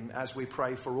for him as we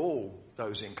pray for all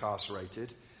those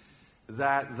incarcerated,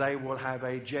 that they will have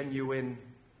a genuine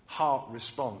heart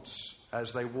response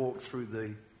as they walk through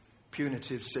the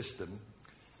punitive system,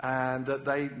 and that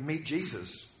they meet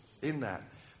Jesus in that.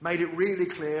 Made it really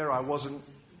clear I wasn't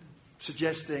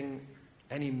suggesting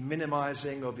any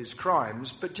minimizing of his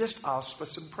crimes, but just asked for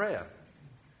some prayer.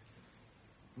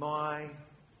 My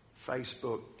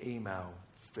Facebook email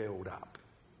filled up.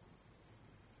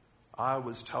 I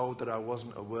was told that I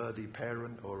wasn't a worthy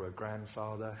parent or a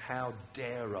grandfather. How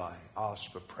dare I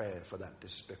ask for prayer for that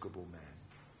despicable man?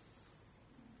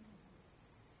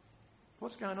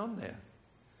 What's going on there?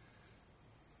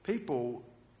 People,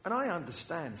 and I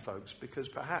understand, folks, because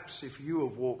perhaps if you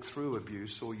have walked through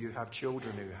abuse or you have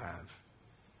children who have,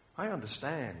 I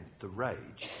understand the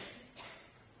rage.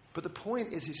 But the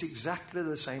point is, it's exactly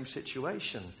the same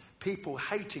situation. People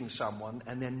hating someone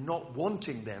and then not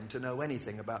wanting them to know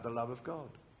anything about the love of God.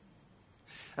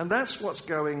 And that's what's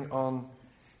going on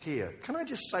here. Can I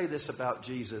just say this about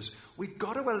Jesus? We've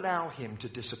got to allow him to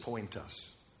disappoint us.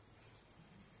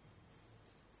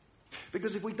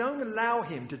 Because if we don't allow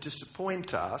him to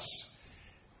disappoint us,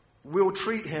 we'll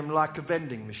treat him like a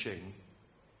vending machine.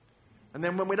 And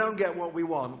then when we don't get what we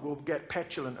want, we'll get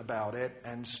petulant about it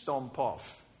and stomp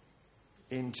off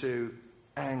into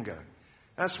anger.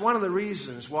 That's one of the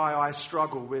reasons why I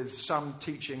struggle with some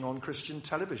teaching on Christian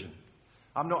television.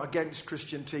 I'm not against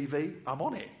Christian TV. I'm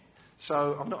on it.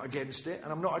 So I'm not against it.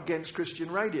 And I'm not against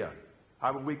Christian radio. I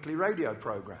have a weekly radio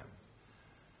program.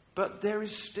 But there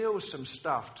is still some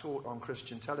stuff taught on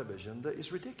Christian television that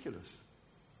is ridiculous.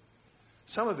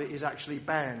 Some of it is actually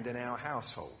banned in our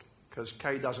household because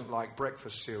Kay doesn't like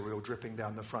breakfast cereal dripping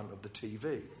down the front of the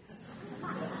TV.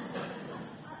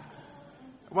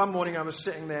 One morning I was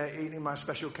sitting there eating my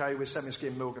Special K with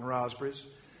semi-skimmed milk and raspberries.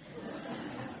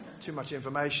 Too much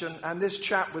information. And this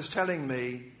chap was telling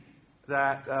me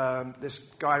that this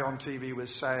guy on TV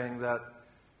was saying that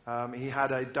he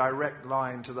had a direct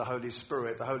line to the Holy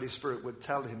Spirit. The Holy Spirit would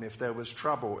tell him if there was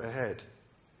trouble ahead.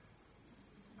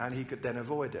 And he could then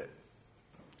avoid it.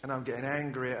 And I'm getting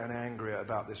angrier and angrier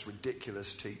about this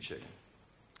ridiculous teaching.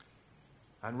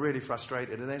 And really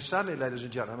frustrated. And then suddenly, ladies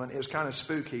and gentlemen, it was kind of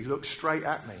spooky. He looked straight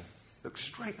at me.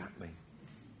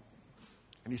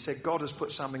 And he said, God has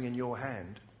put something in your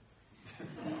hand.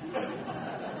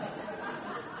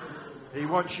 He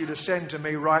wants you to send to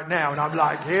me right now. And I'm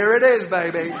like, here it is,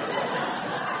 baby.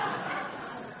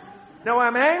 Now,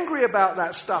 I'm angry about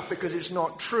that stuff because it's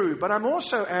not true. But I'm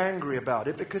also angry about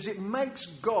it because it makes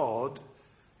God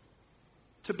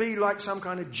to be like some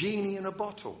kind of genie in a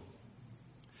bottle.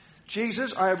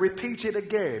 Jesus, I repeat it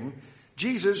again,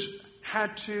 Jesus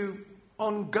had to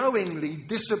ongoingly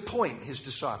disappoint his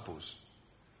disciples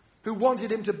who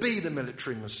wanted him to be the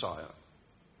military Messiah,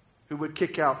 who would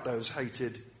kick out those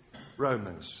hated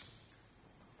Romans.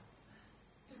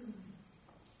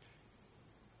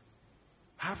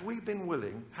 Have we been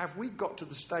willing, have we got to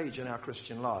the stage in our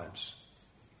Christian lives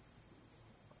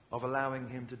of allowing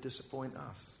him to disappoint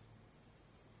us?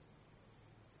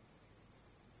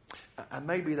 And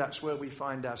maybe that's where we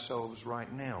find ourselves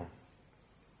right now.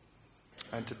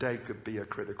 And today could be a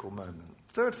critical moment.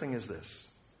 Third thing is this.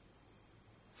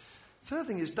 Third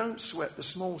thing is, don't sweat the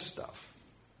small stuff.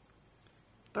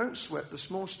 Don't sweat the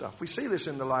small stuff. We see this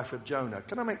in the life of Jonah.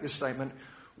 Can I make this statement?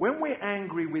 When we're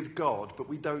angry with God, but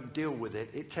we don't deal with it,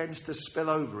 it tends to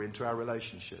spill over into our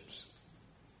relationships.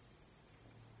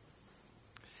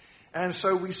 And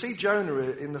so we see Jonah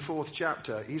in the 4th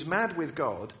chapter. He's mad with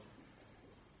God.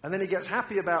 And then he gets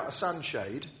happy about a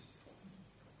sunshade.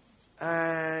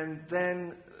 And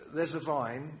then there's a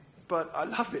vine, but I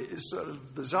love it. It's sort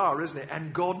of bizarre, isn't it?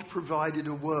 And God provided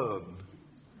a worm.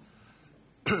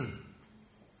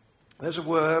 There's a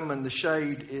worm, and the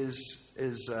shade is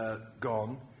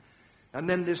gone. And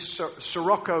then this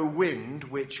Sirocco wind,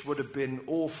 which would have been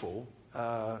awful,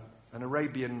 an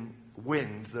Arabian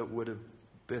wind that would have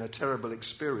been a terrible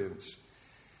experience.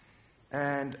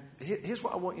 And here's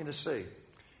what I want you to see.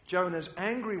 Jonah's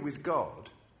angry with God,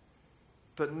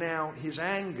 but now his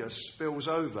anger spills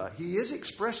over. He is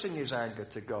expressing his anger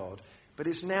to God, but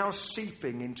it's now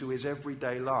seeping into his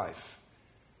everyday life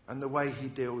and the way he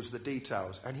deals with the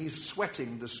details. And he's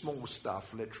sweating the small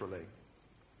stuff, literally.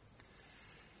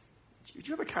 Did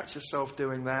you ever catch yourself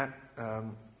doing that? A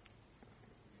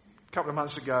couple of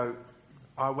months ago,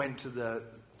 I went to the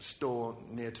store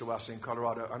near to us in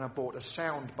Colorado and I bought a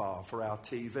sound bar for our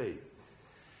TV.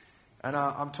 And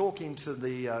I'm talking to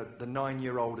the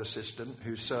 9-year-old assistant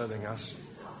who's serving us.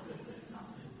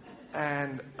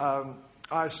 And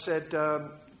I said,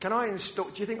 can I install,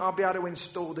 do you think I'll be able to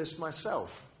install this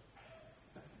myself?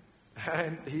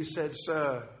 And he said,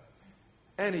 sir,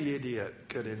 any idiot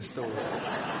could install it.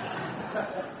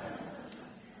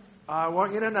 I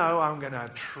want you to know I'm going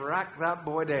to track that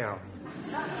boy down.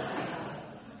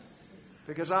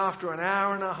 Because after an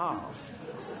hour and a half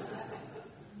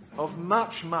of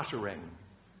much muttering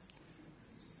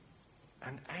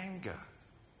and anger,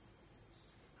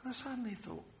 I suddenly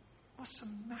thought, what's the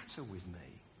matter with me?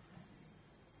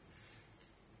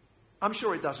 I'm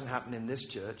sure it doesn't happen in this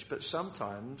church, but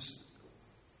sometimes,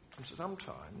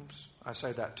 I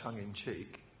say that tongue in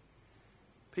cheek,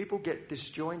 people get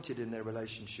disjointed in their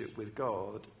relationship with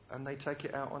God and they take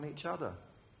it out on each other.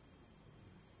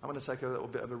 I'm going to take a little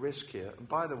bit of a risk here. And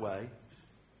by the way,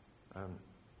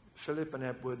 Philip and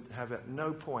Edward have at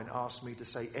no point asked me to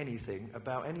say anything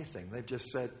about anything. Philip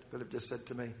just said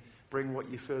to me, bring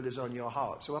what you feel is on your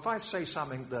heart. So if I say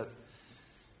something that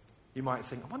you might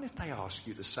think, I wonder if they ask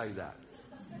you to say that.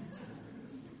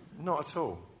 Not at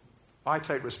all. I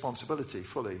take responsibility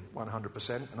fully,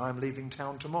 100%, and I'm leaving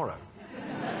town tomorrow.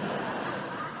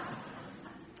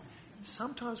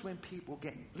 Sometimes when people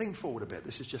get... Lean forward a bit.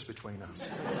 This is just between us.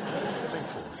 Lean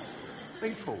forward.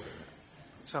 Lean forward.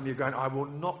 Some of you are going, I will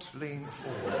not lean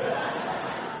forward.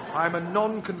 I'm a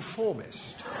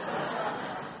non-conformist.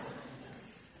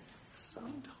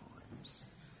 Sometimes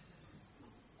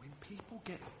when people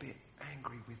get a bit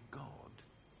angry with God,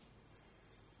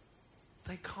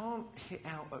 they can't hit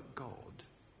out at God.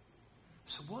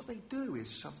 So what they do is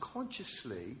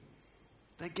subconsciously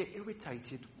they get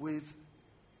irritated with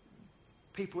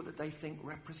people that they think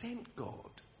represent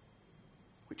God,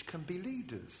 which can be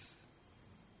leaders.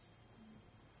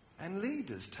 And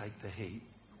leaders take the heat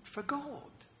for God.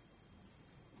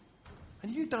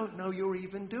 And you don't know you're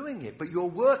even doing it, but you're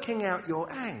working out your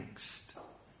angst.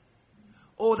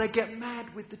 Or they get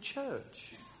mad with the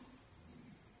church.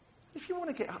 If you want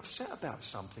to get upset about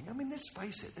something, I mean, let's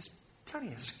face it, there's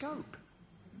plenty of scope.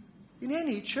 In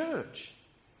any church.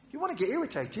 If you want to get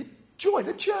irritated, join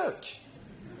a church.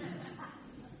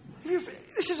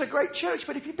 This is a great church,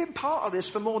 but if you've been part of this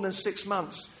for more than 6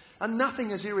 months and nothing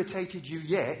has irritated you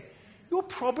yet, you're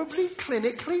probably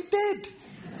clinically dead.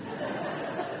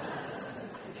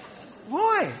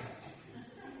 Why?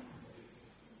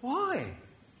 Why?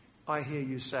 I hear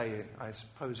you say it. I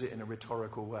suppose it in a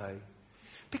rhetorical way.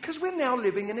 Because we're now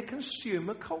living in a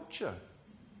consumer culture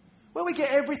where we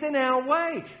get everything our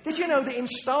way. Did you know that in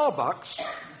Starbucks,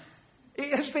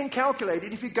 it has been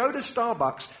calculated, if you go to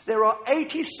Starbucks, there are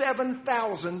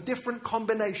 87,000 different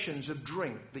combinations of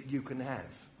drink that you can have.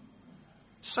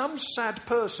 Some sad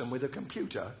person with a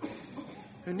computer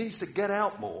who needs to get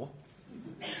out more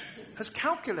has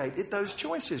calculated those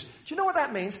choices. Do you know what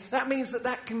that means? That means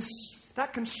that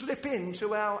can slip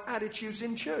into our attitudes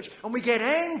in church. And we get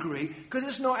angry because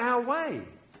it's not our way.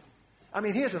 I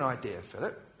mean, here's an idea,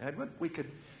 Philip, Edward.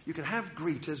 You could have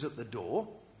greeters at the door.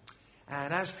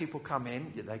 And as people come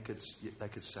in, they could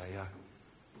say,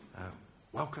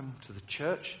 welcome to the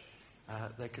church.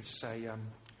 They could say,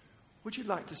 would you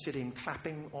like to sit in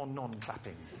clapping or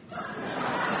non-clapping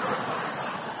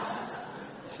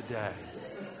today?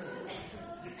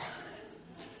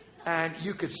 And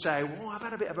you could say, well, I've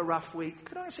had a bit of a rough week.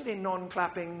 Could I sit in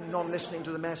non-clapping, non-listening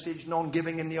to the message,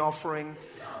 non-giving in the offering,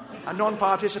 and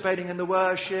non-participating in the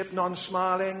worship,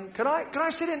 non-smiling? Can I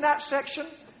sit in that section?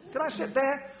 Can I sit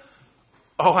there?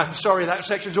 Oh, I'm sorry, that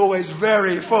section's always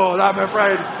very full, I'm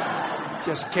afraid.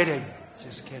 Just kidding.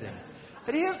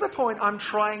 But here's the point I'm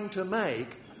trying to make.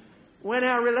 When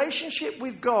our relationship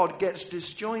with God gets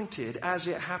disjointed, as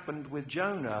it happened with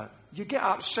Jonah, you get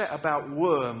upset about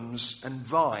worms and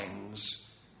vines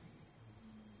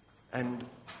and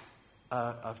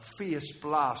a fierce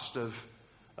blast of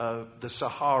the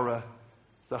Sahara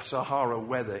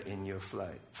weather in your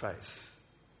face.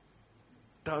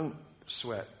 Don't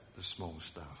sweat the small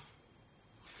stuff.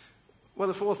 Well,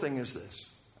 the fourth thing is this,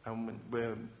 and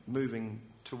we're moving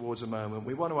towards a moment.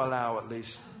 We want to allow at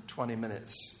least 20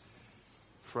 minutes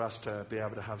for us to be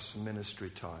able to have some ministry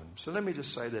time. So let me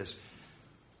just say this.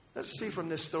 Let's see from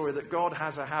this story that God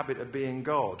has a habit of being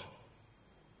God.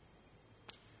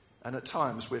 And at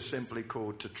times we're simply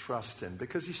called to trust him.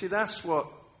 Because you see, that's what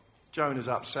Jonah's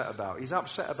upset about. He's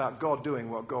upset about God doing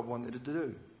what God wanted to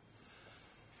do.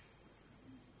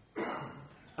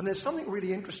 And there's something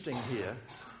really interesting here.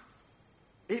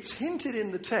 It's hinted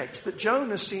in the text that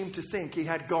Jonah seemed to think he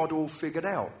had God all figured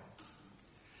out.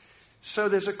 So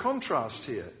there's a contrast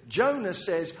here. Jonah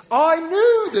says, I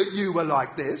knew that you were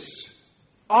like this.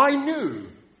 I knew.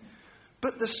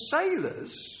 But the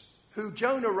sailors, who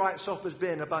Jonah writes off as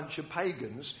being a bunch of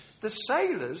pagans, the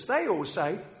sailors, they all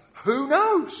say, who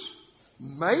knows?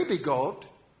 Maybe God.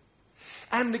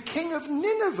 And the king of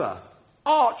Nineveh,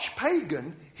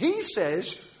 arch-pagan, he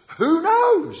says, who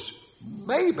knows?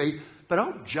 Maybe. But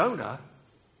old Jonah,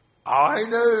 I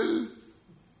knew.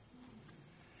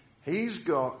 He's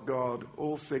got God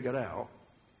all figured out,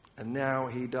 and now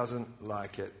he doesn't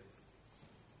like it.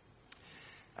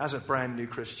 As a brand new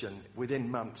Christian, within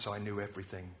months I knew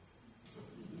everything.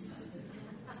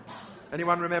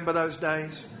 Anyone remember those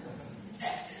days?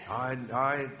 I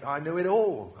knew it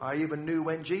all. I even knew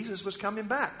when Jesus was coming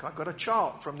back. I got a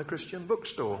chart from the Christian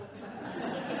bookstore.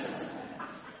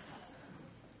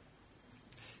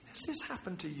 Has this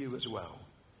happened to you as well?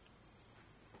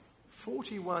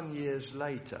 41 years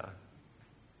later,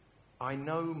 I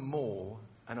know more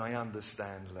and I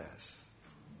understand less.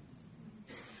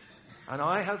 And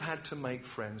I have had to make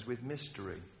friends with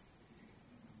mystery.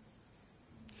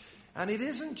 And it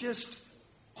isn't just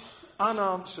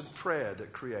unanswered prayer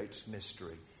that creates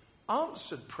mystery.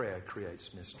 Answered prayer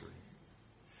creates mystery.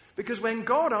 Because when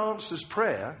God answers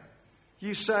prayer,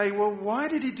 you say, well, why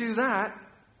did he do that,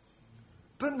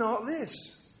 but not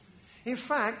this? In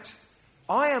fact,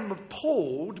 I am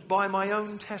appalled by my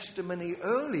own testimony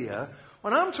earlier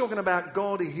when I'm talking about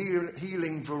God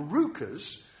healing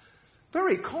verrucas,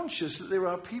 very conscious that there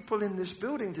are people in this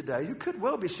building today who could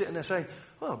well be sitting there saying,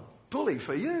 well, bully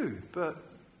for you, but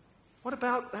what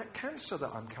about that cancer that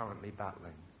I'm currently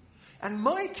battling? And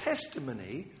my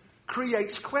testimony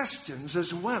creates questions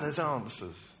as well as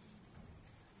answers.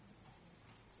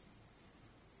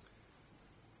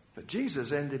 But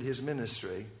Jesus ended his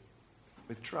ministry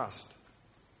with trust.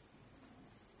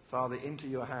 Father, into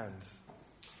your hands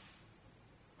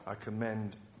I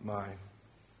commend my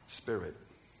spirit.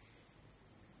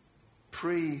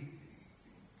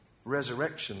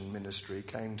 Pre-resurrection ministry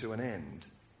came to an end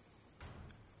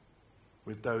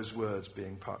with those words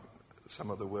being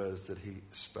some of the words that he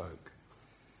spoke.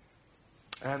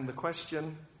 And the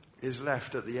question is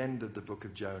left at the end of the book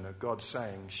of Jonah, God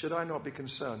saying, should I not be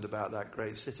concerned about that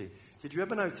great city? Did you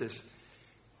ever notice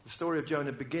the story of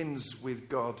Jonah begins with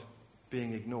God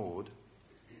being ignored,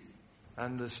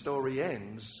 and the story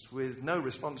ends with no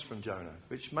response from Jonah,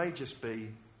 which may just be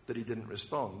that he didn't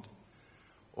respond,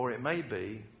 or it may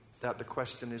be that the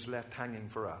question is left hanging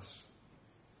for us.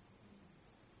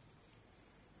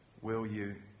 Will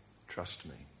you trust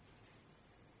me?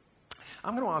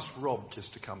 I'm going to ask Rob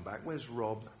just to come back. Where's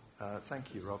Rob?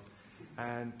 Thank you, Rob.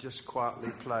 And just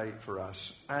quietly play for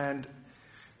us. And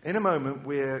in a moment,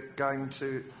 we're going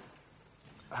to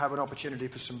have an opportunity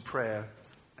for some prayer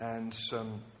and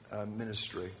some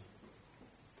ministry.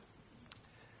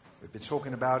 We've been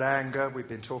talking about anger. We've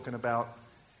been talking about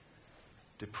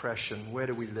depression. Where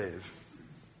do we live?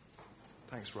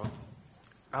 Thanks, Rob.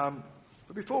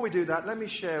 But before we do that, let me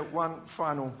share one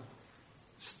final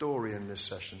story in this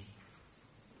session.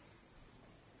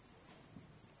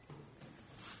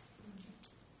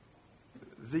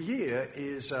 The year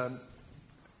is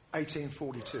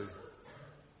 1842.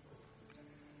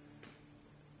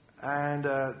 And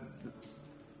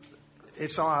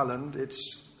it's Ireland.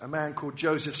 It's a man called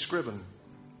Joseph Scriven.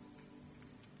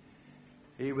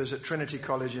 He was at Trinity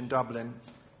College in Dublin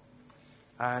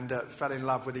and fell in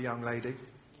love with a young lady.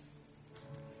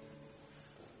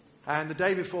 And the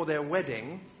day before their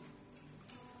wedding,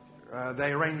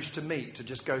 they arranged to meet, to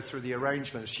just go through the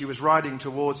arrangements. She was riding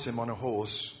towards him on a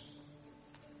horse.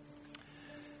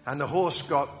 And the horse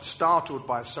got startled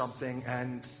by something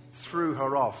and threw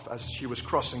her off as she was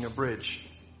crossing a bridge.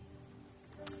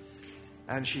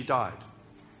 And she died.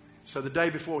 So the day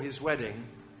before his wedding,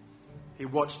 he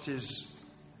watched his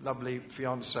lovely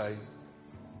fiancée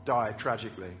die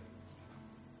tragically.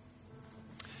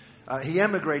 He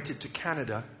emigrated to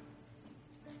Canada.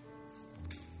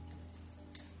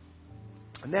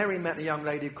 And there he met a young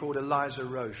lady called Eliza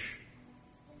Roche.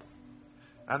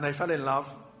 And they fell in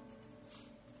love.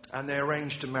 And they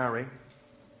arranged to marry.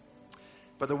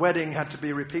 But the wedding had to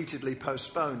be repeatedly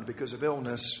postponed because of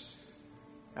illness.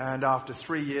 And after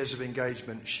 3 years of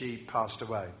engagement, she passed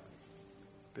away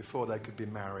before they could be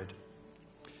married.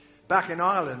 Back in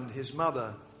Ireland, his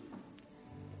mother,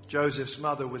 Joseph's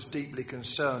mother, was deeply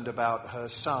concerned about her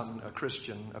son, a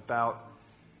Christian, about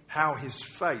how his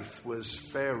faith was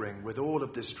faring with all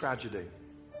of this tragedy.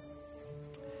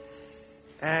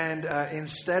 And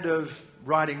instead of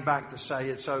writing back to say,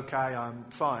 it's okay, I'm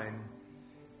fine,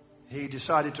 he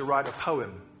decided to write a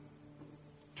poem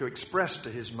to express to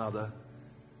his mother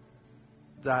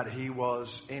that he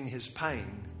was, in his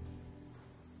pain,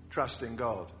 trusting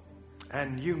God.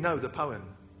 And you know the poem.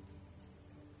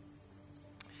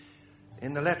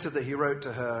 In the letter that he wrote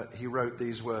to her, he wrote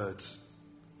these words.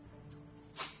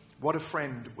 What a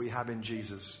friend we have in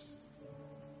Jesus.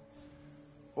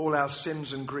 All our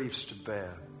sins and griefs to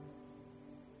bear.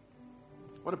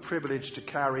 What a privilege to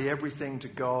carry everything to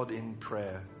God in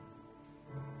prayer.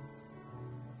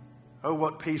 Oh,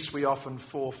 what peace we often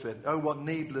forfeit. Oh, what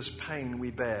needless pain we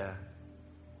bear.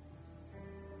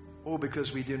 All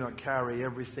because we do not carry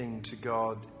everything to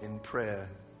God in prayer.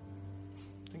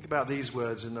 Think about these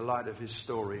words in the light of his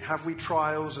story. Have we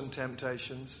trials and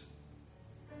temptations?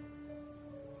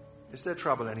 Is there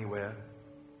trouble anywhere?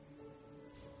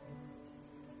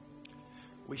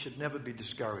 We should never be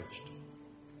discouraged.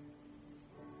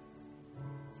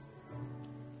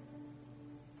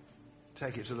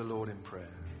 Take it to the Lord in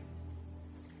prayer.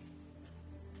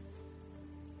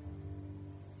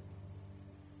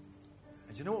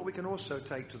 And you know what we can also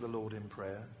take to the Lord in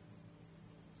prayer?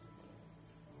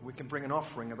 We can bring an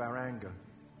offering of our anger.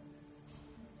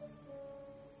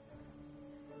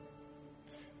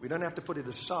 We don't have to put it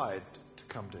aside to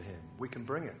come to him. We can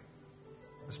bring it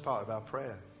as part of our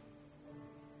prayer.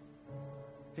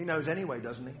 He knows anyway,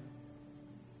 doesn't he?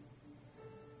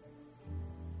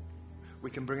 We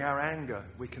can bring our anger.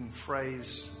 We can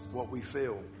phrase what we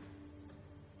feel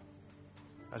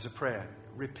as a prayer.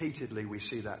 Repeatedly we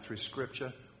see that through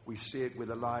Scripture. We see it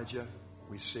with Elijah.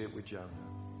 We see it with Jonah.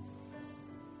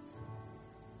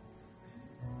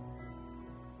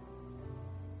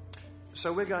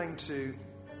 So we're going to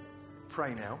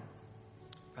pray now.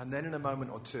 And then in a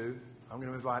moment or two, I'm going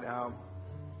to invite our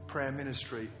prayer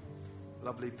ministry,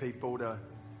 lovely people, to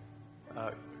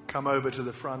come over to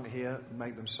the front here and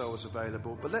make themselves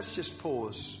available. But let's just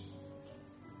pause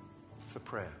for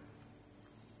prayer.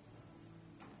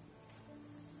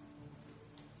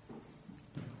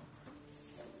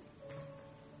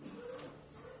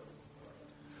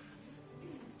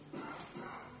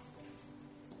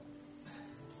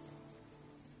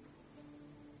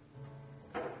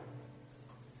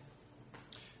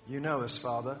 You know us,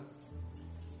 Father.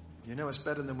 You know us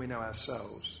better than we know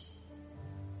ourselves.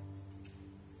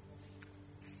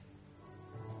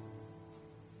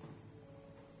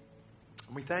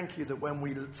 And we thank you that when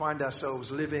we find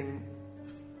ourselves living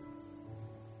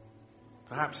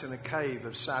perhaps in a cave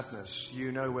of sadness,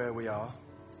 you know where we are.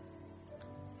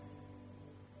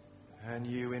 And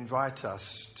you invite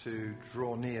us to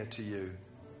draw near to you.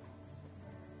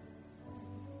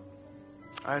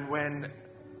 And when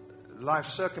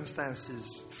life's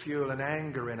circumstances fuel an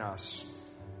anger in us,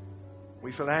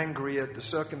 we feel angry at the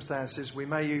circumstances. We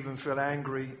may even feel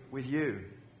angry with you.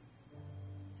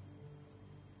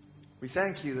 We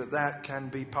thank you that that can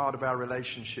be part of our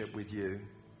relationship with you.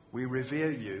 We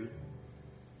revere you,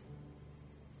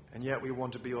 and yet we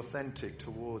want to be authentic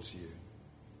towards you.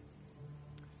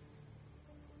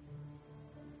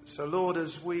 So, Lord,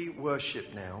 as we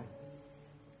worship now,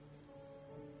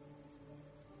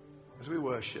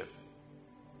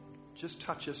 just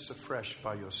touch us afresh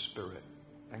by your Spirit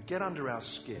and get under our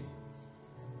skin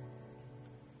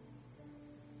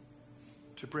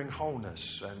to bring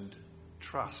wholeness and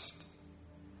trust,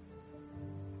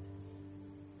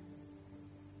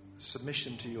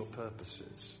 submission to your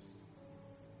purposes.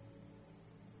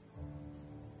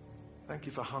 Thank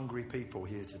you for hungry people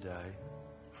here today,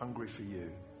 hungry for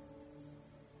you.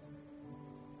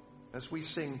 As we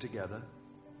sing together,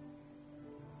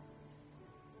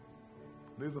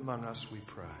 move among us, we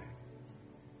pray.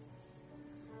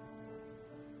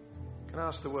 Can I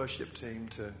ask the worship team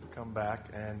to come back?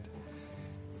 And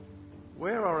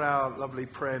where are our lovely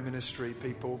prayer ministry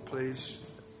people, please?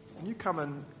 Can you come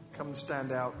and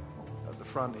stand out at the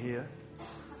front here?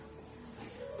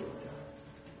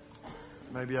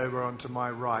 Maybe over onto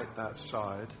my right, that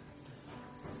side.